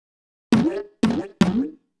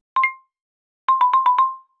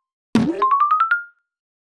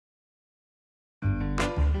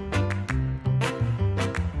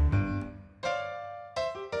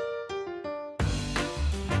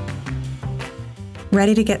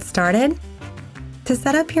Ready to get started? To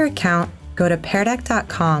set up your account, go to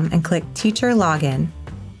peardeck.com and click Teacher Login.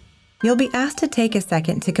 You'll be asked to take a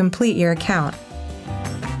second to complete your account.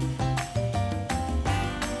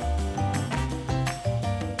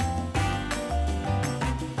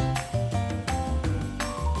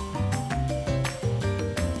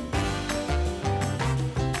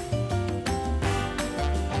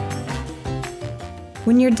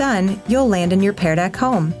 When you're done, you'll land in your Pear Deck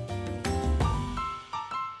home.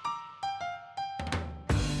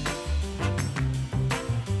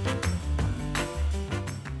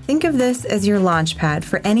 Think of this as your launchpad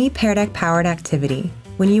for any Pear Deck powered activity.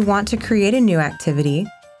 When you want to create a new activity,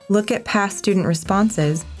 look at past student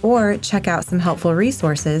responses, or check out some helpful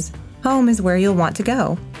resources, home is where you'll want to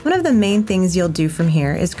go. One of the main things you'll do from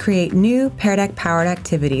here is create new Pear Deck powered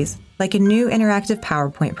activities, like a new interactive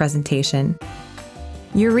PowerPoint presentation.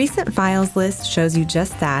 Your recent files list shows you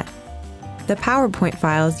just that, the PowerPoint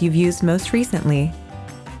files you've used most recently.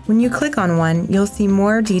 When you click on one, you'll see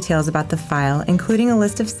more details about the file, including a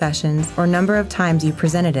list of sessions or number of times you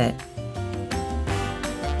presented it.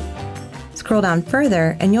 Scroll down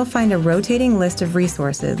further and you'll find a rotating list of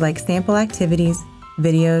resources like sample activities,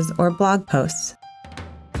 videos, or blog posts.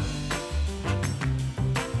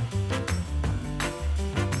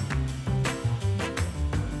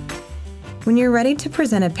 When you're ready to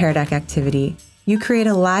present a Pear Deck activity, you create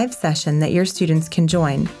a live session that your students can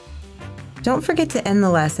join. Don't forget to end the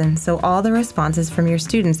lesson so all the responses from your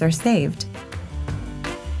students are saved.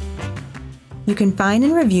 You can find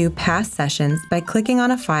and review past sessions by clicking on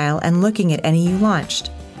a file and looking at any you launched.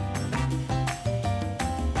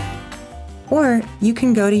 Or you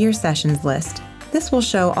can go to your sessions list. This will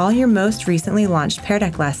show all your most recently launched Pear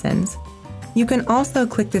Deck lessons. You can also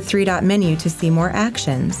click the three-dot menu to see more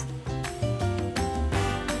actions.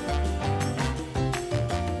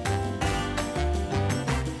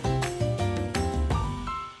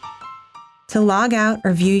 To log out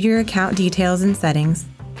or view your account details and settings,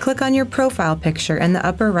 click on your profile picture in the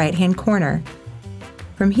upper right-hand corner.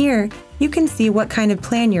 From here, you can see what kind of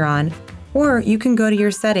plan you're on, or you can go to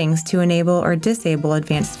your settings to enable or disable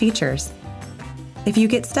advanced features. If you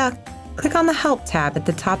get stuck, click on the Help tab at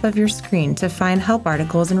the top of your screen to find help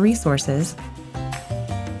articles and resources.